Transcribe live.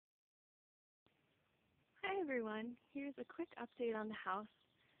everyone, here's a quick update on the house.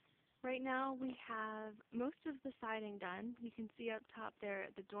 Right now we have most of the siding done. You can see up top there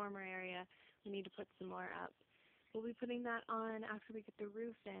at the dormer area we need to put some more up. We'll be putting that on after we get the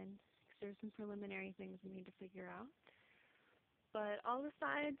roof in, because there's some preliminary things we need to figure out. But all the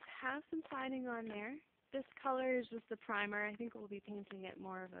sides have some siding on there. This color is just the primer. I think we'll be painting it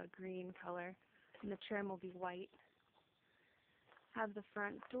more of a green color, and the trim will be white. Have the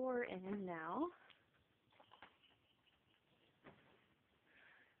front door in now.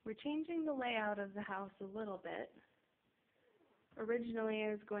 We're changing the layout of the house a little bit. Originally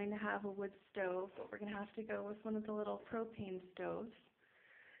I was going to have a wood stove, but we're going to have to go with one of the little propane stoves.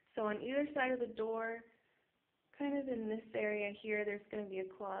 So on either side of the door, kind of in this area here, there's going to be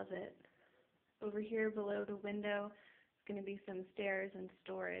a closet. Over here below the window is going to be some stairs and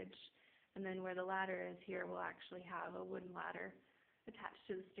storage. And then where the ladder is here, we'll actually have a wooden ladder attached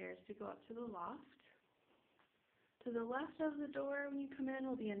to the stairs to go up to the loft. To the left of the door when you come in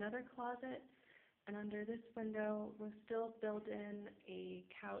will be another closet, and under this window we'll still build in a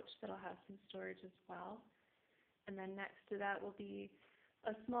couch that'll have some storage as well. And then next to that will be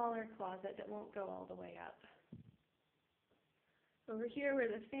a smaller closet that won't go all the way up. Over here where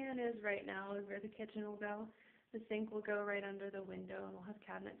the fan is right now is where the kitchen will go. The sink will go right under the window, and we'll have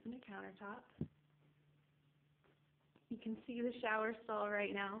cabinets and a countertop. You can see the shower stall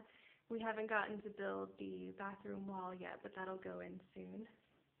right now. We haven't gotten to build the bathroom wall yet, but that'll go in soon.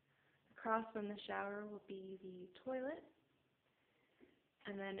 Across from the shower will be the toilet.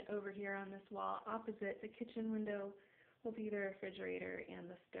 And then over here on this wall opposite the kitchen window will be the refrigerator and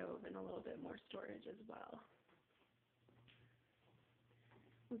the stove and a little bit more storage as well.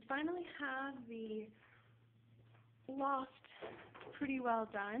 We finally have the loft pretty well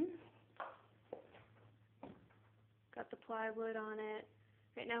done. Got the plywood on it.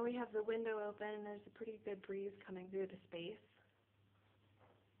 Right now we have the window open and there's a pretty good breeze coming through the space.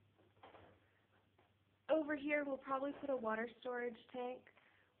 Over here we'll probably put a water storage tank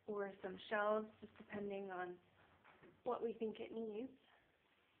or some shelves, just depending on what we think it needs.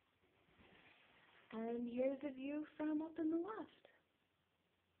 And here's a view from up in the loft.